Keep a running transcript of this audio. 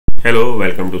Hello,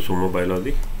 welcome to Sumo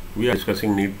Biology. We are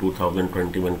discussing NEET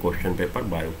 2021 question paper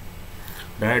Bio.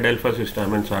 Diadelphous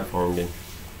stamens are found in.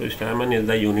 So stamen is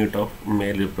the unit of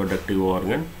male reproductive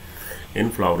organ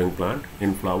in flowering plant.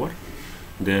 In flower,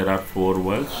 there are four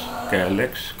valves: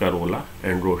 calyx, corolla,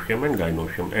 androecium and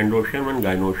gynoecium. Androecium and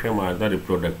gynoecium are the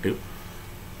reproductive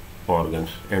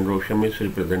organs. Androecium is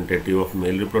representative of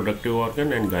male reproductive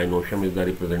organ and gynoecium is the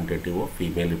representative of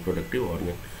female reproductive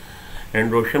organ.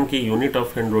 Androecium की unit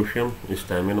of androecium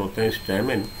stamen होते हैं.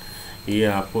 Stamen ये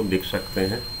आपको दिख सकते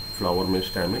हैं flower में.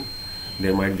 Stamen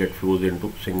they might get fuse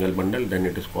into single bundle, then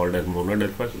it is called as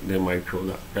मोनाडेल्फस. They might show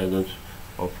the presence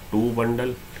of to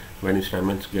bundle. When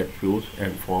स्टैमेन्स gate fuse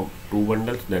and form to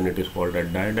bundles, then it is called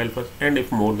as डायडेल्फस. And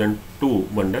if more than to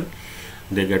bundle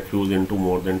they get fused into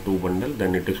more than two bundle,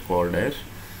 then it is called as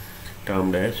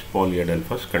termed as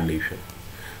polyadelphous condition.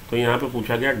 तो यहाँ पे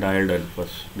पूछा गया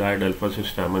डायडेल्फस. डायडेल्फस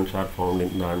स्टैमेन्स are found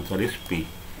in, the answer is P.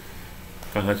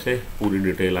 कहाँ से, पूरी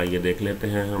detail आइए देख लेते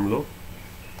हैं हम लोग.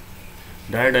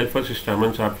 डायडेल्फस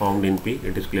स्टैमेन्स are found in P.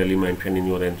 It is clearly mention in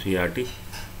your NCERT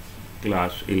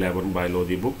class 11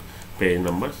 biology book, page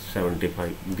number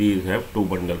 75. These have two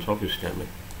bundles of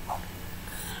stamen.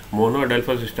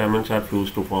 Monadelphous stamens are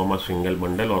fused to form a single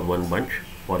bundle or one bunch.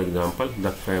 For example,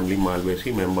 the family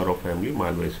Malvaceae, member of family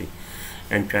Malvaceae,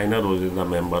 and China rose is the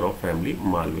member of family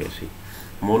Malvaceae.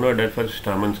 Monadelphous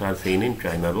stamens are seen in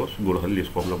China rose, गुड़हल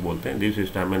जिसको हम लोग बोलते हैं. This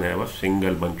stamen have a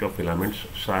single bunch of filaments.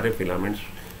 सारे filaments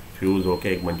fuse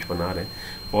होके एक bunch बना रहे हैं.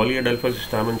 Polyadelphous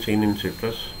stamens seen in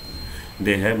citrus,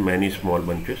 they have many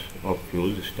small bunches of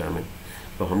fused stamen.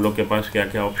 तो हम लोग के पास क्या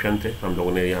क्या ऑप्शन थे, हम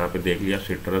लोगों ने यहाँ पे देख लिया.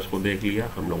 सिट्रस को देख लिया,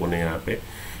 हम लोगों ने यहाँ पे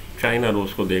चाइना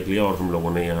रोज को देख लिया और हम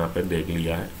लोगों ने यहाँ पे देख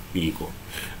लिया है पी को.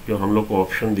 जो हम लोग को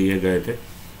ऑप्शन दिए गए थे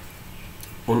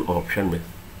उन ऑप्शन में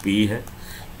पी है.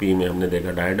 पी में हमने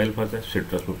देखा डायडेल्फस है,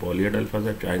 सिट्रस में पॉलीडेल्फस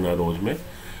है, चाइना रोज में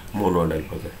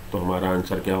मोनोडेल्फस है. तो हमारा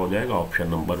आंसर क्या हो जाएगा, option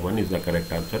number 1 is the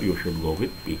correct answer. You should go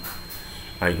with P.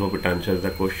 I hope it answers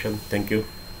the question. Thank you.